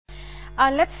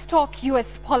Let's talk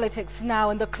U.S. politics now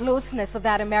and the closeness of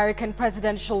that American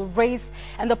presidential race,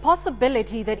 and the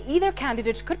possibility that either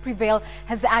candidate could prevail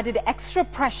has added extra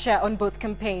pressure on both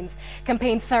campaigns.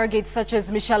 Campaign surrogates such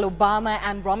as Michelle Obama,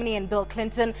 Ann Romney and Bill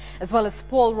Clinton, as well as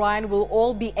Paul Ryan, will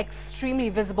all be extremely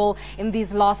visible in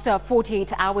these last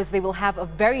 48 hours. They will have a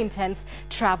very intense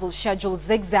travel schedule,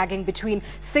 zigzagging between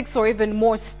 6 or even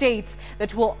more states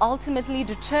that will ultimately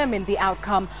determine the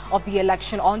outcome of the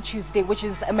election on Tuesday,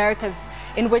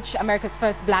 in which America's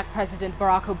first black president,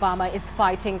 Barack Obama, is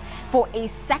fighting for a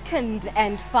second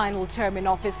and final term in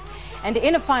office. And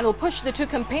in a final push, the two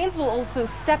campaigns will also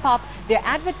step up their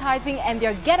advertising and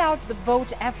their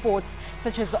get-out-the-vote efforts,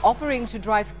 such as offering to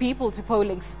drive people to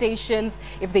polling stations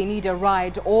if they need a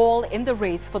ride, all in the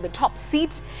race for the top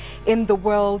seat in the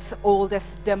world's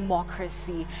oldest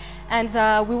democracy. And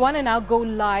we want to now go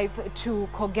live to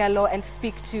Kogelo and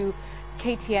speak to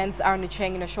KTN's Aaron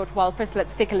Cheng in a short while. First,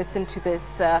 let's take a listen to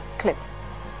this clip.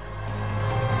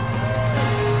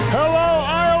 Hello,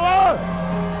 Iowa!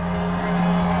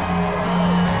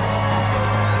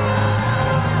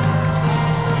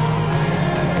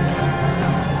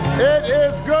 It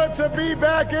is good to be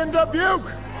back in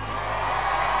Dubuque.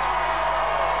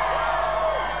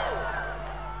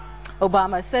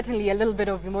 Obama, certainly a little bit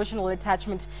of emotional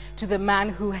attachment to the man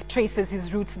who traces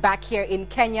his roots back here in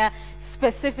Kenya,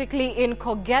 specifically in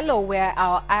Kogelo, where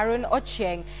our Aaron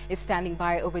Ochieng is standing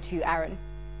by. Over to you, Aaron.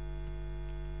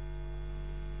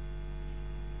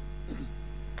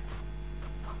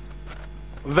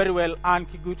 Very well, Ann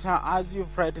Kiguta, as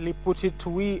you've rightly put it,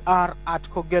 we are at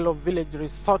Kogelo Village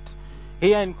Resort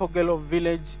here in Kogelo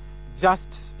Village, just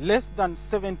less than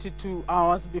 72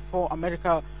 hours before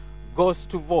America goes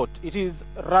to vote. It is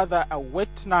rather a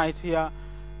wet night here,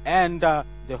 and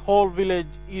the whole village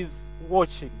is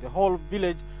watching. The whole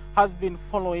village has been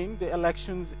following the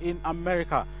elections in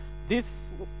America. This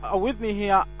with me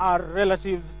here are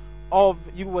relatives of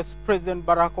U.S. President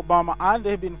Barack Obama, and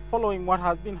they've been following what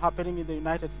has been happening in the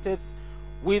United States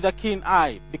with a keen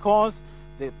eye, because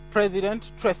the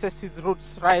president traces his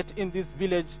roots right in this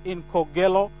village in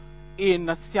Kogelo in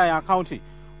Siaya County.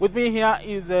 With me here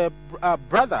is a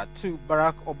brother to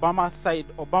Barack Obama, Said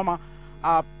Obama,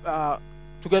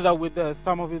 together with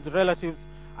some of his relatives.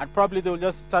 And probably they'll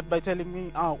just start by telling me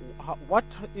what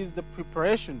is the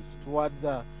preparations towards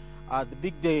the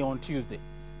big day on Tuesday.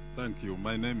 Thank you.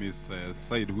 My name is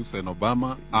Said Hussein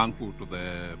Obama, uncle to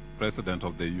the President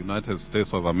of the United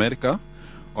States of America.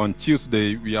 On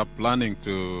Tuesday, we are planning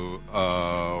to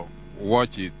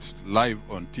watch it live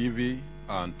on TV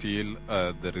until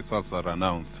the results are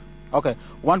announced. Okay.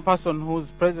 One person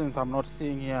whose presence I'm not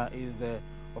seeing here is,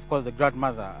 of course, the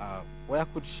grandmother. Where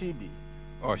could she be?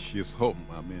 Oh, she's home.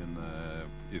 I mean,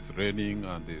 it's raining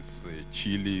and it's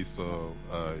chilly, so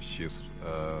she's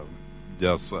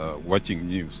just watching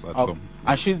news at home.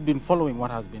 And she's been following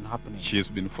what has been happening? She's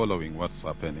been following what's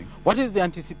happening. What is the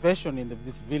anticipation in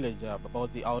this village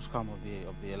about the outcome of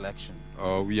the election?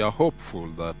 We are hopeful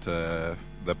that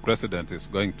the president is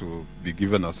going to be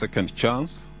given a second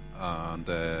chance, and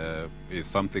it's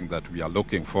something that we are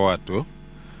looking forward to.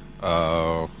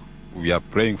 We are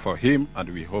praying for him, and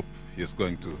we hope he's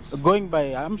going to... Going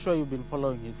by, I'm sure you've been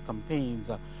following his campaigns.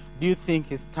 Do you think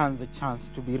he stands a chance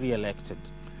to be re-elected?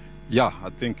 Yeah, I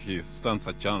think he stands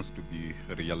a chance to be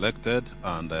re-elected,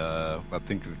 and I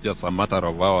think it's just a matter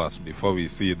of hours before we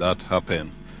see that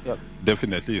happen. Yep.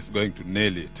 Definitely it's going to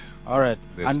nail it. All right.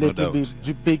 There's and no there will doubt.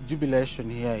 be big jubilation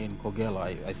here in Kogelo,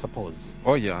 I suppose.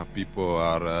 Oh yeah, people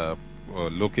are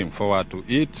looking forward to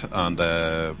it, and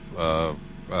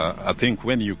I think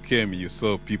when you came, you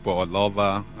saw people all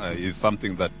over. It's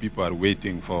something that people are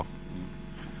waiting for.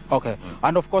 Okay.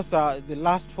 And of course, the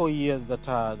last 4 years that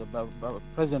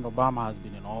President Obama has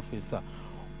been in office,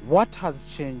 what has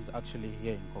changed actually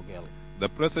here in Kogelo? The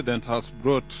president has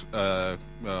brought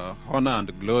honor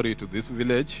and glory to this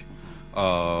village.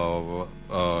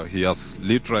 He has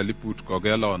literally put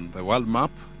Kogelo on the world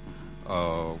map.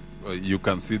 You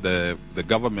can see the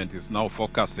government is now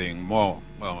focusing more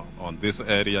on this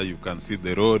area. You can see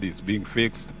the road is being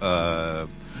fixed.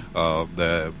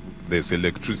 There's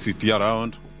electricity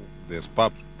around. There's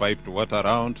piped water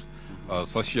around.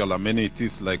 Social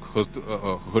amenities like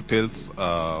hotels,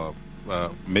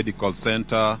 medical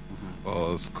center,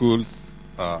 schools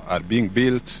are being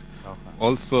built. Okay.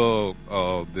 Also,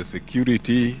 the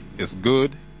security is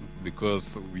good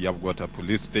because we have got a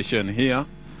police station here.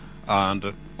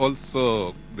 And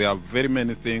also, there are very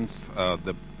many things.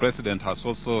 The president has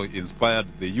also inspired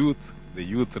the youth. The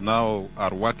youth now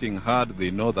are working hard.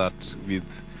 They know that with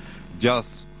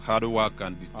just hard work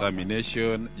and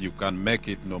determination, you can make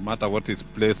it no matter what is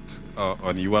placed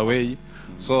on your way.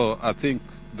 So I think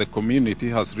the community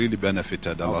has really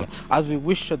benefited a lot. As we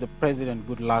wish the president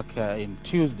good luck in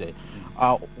Tuesday,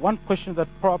 one question that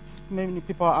perhaps many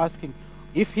people are asking,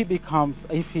 if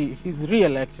he's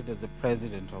re-elected as the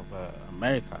president of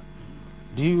America,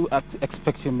 do you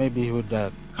expect him maybe he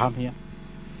would come here?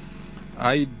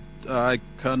 I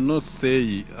cannot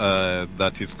say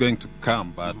that he's going to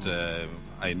come, but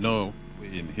I know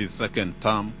in his second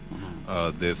term,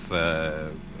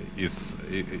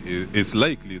 it's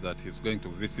likely that he's going to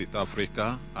visit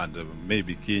Africa, and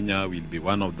maybe Kenya will be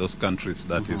one of those countries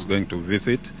that he's going to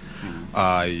visit.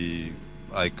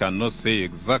 I cannot say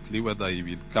exactly whether he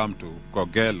will come to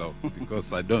Kogelo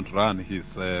because I don't run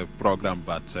his program,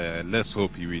 but let's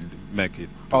hope he will make it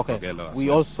to Kogelo as we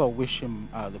well. also wish him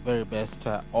the very best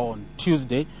on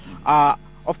Tuesday.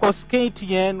 Of course,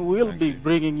 KTN will be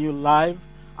bringing you live,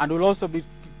 and we'll also be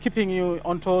keeping you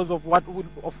on toes of what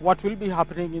will be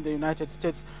happening in the United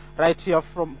States right here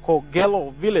from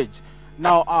Kogelo village.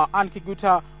 Now, Anki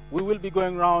Guta, we will be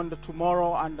going around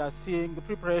tomorrow and seeing the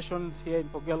preparations here in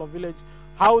Kogelo village,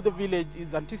 how the village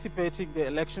is anticipating the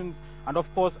elections, and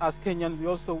of course, as Kenyans, we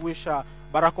also wish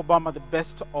Barack Obama the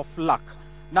best of luck.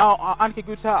 Now, Anki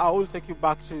Guta, I will take you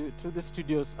back to the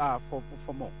studios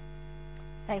for more.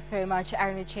 Thanks very much,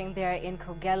 Aaron Cheng there in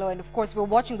Kogelo. And of course, we're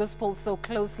watching those polls so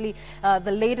closely.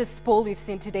 The latest poll we've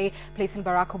seen today placing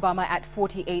Barack Obama at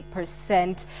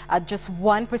 48%, just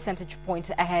 1 percentage point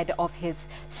ahead of his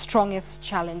strongest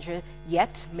challenger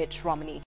yet, Mitt Romney.